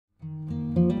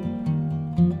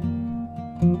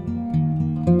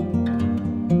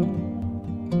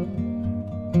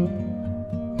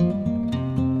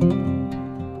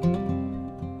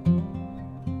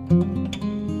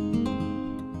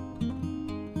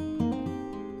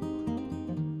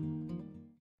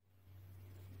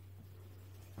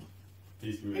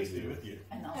Peace be with you.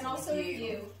 And also with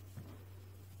you.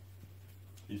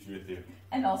 Peace be with you.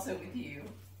 And also with you.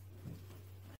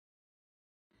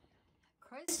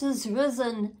 Christ is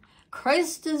risen.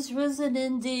 Christ is risen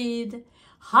indeed.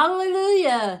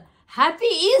 Hallelujah. Happy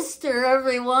Easter,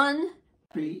 everyone.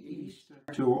 Happy Easter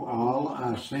to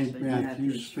all St.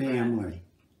 Matthew's family.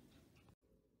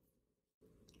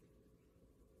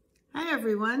 Hi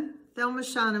everyone, Thelma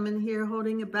Schoeneman here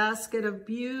holding a basket of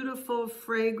beautiful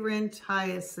fragrant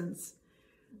hyacinths.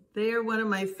 They are one of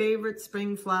my favorite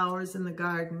spring flowers in the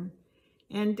garden,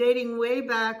 and dating way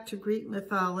back to Greek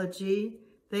mythology,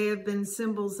 they have been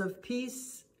symbols of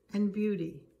peace and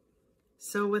beauty.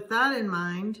 So with that in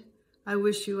mind, I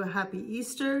wish you a happy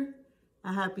Easter,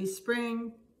 a happy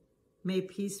spring. May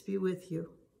peace be with you.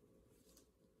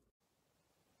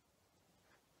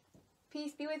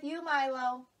 Peace be with you,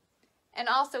 Milo. And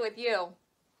also with you.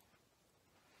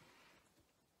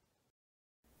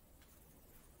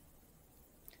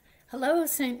 Hello,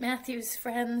 St. Matthew's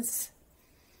friends.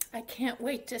 I can't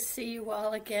wait to see you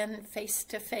all again face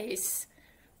to face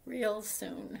real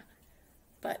soon.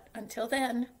 But until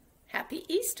then, happy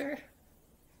Easter.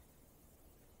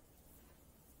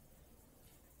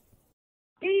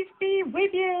 Peace be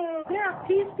with you. Yeah,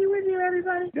 peace be with you,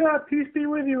 everybody. Yeah, peace be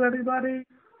with you, everybody.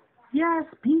 Yes,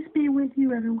 peace be with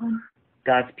you, everyone.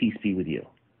 God's peace be with you.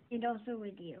 And also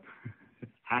with you.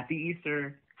 Happy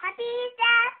Easter. Happy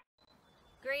Easter!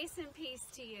 Grace and peace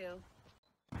to you.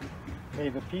 May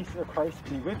the peace of Christ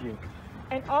be with you.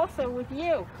 And also with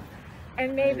you.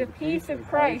 And may the peace of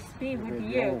Christ be with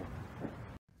you.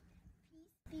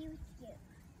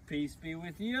 Peace be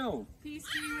with you. Peace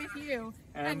be with you.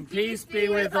 And peace be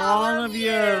with all of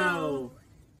you.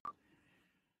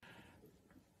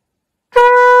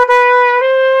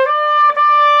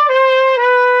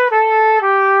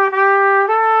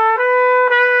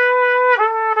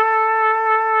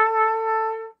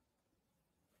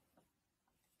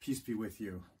 Peace be with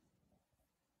you.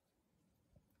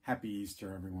 Happy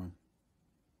Easter, everyone.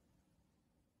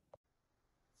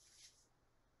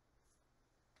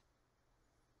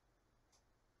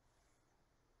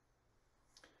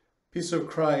 Peace of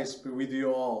Christ be with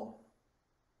you all.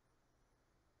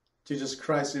 Jesus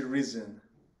Christ is risen.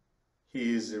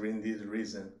 He is indeed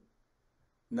risen.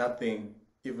 Nothing,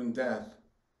 even death,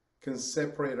 can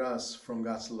separate us from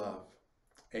God's love.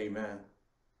 Amen.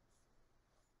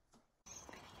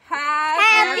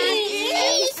 Happy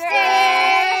Easter!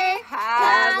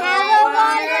 Have a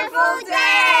wonderful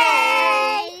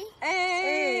day!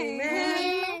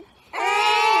 Amen!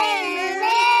 Amen!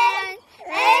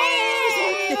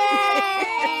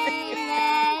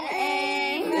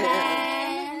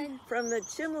 Amen! From the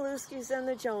Chmielewskis and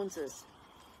the Joneses.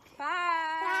 Bye!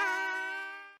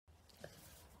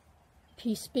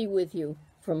 Peace be with you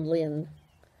from Lynn.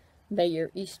 May your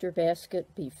Easter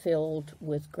basket be filled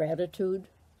with gratitude,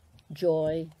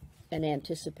 joy, and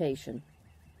anticipation.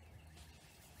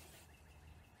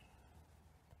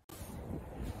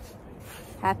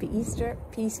 Happy Easter.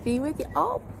 Peace be with you.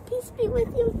 Oh, peace be with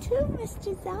you too, Miss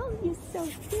Giselle. You're so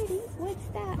pretty. What's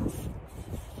that?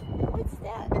 What's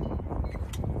that?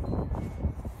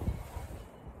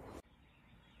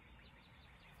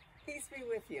 Peace be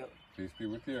with you. Peace be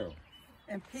with you.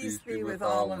 And peace be with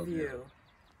all of you.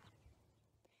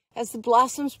 As the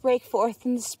blossoms break forth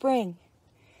in the spring,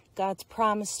 God's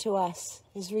promise to us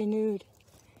is renewed.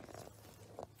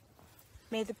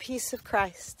 May the peace of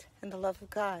Christ and the love of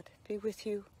God be with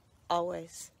you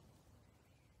always.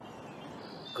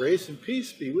 Grace and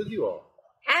peace be with you all.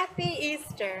 Happy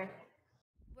Easter!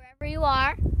 Wherever you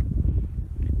are.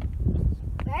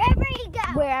 Wherever you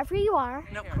go. Wherever you are.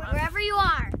 No, wherever you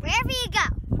are. Wherever you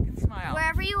go. Look and smile.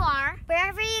 Wherever you are.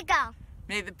 Wherever you go.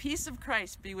 May the peace of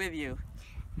Christ be with you.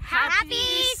 Happy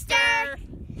Easter!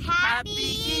 Happy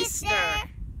Easter!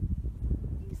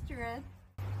 Easter, Ed.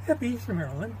 Happy Easter,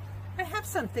 Marilyn. I have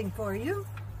something for you.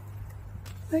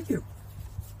 Thank you.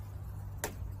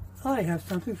 I have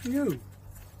something for you.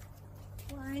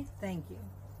 Why, thank you.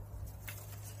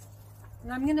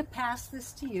 And I'm going to pass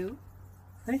this to you.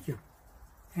 Thank you.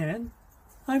 And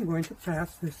I'm going to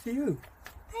pass this to you.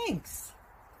 Thanks.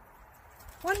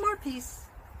 One more piece.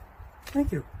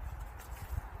 Thank you.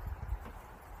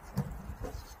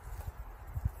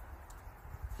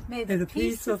 May the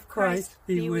peace of Christ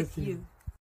be with you.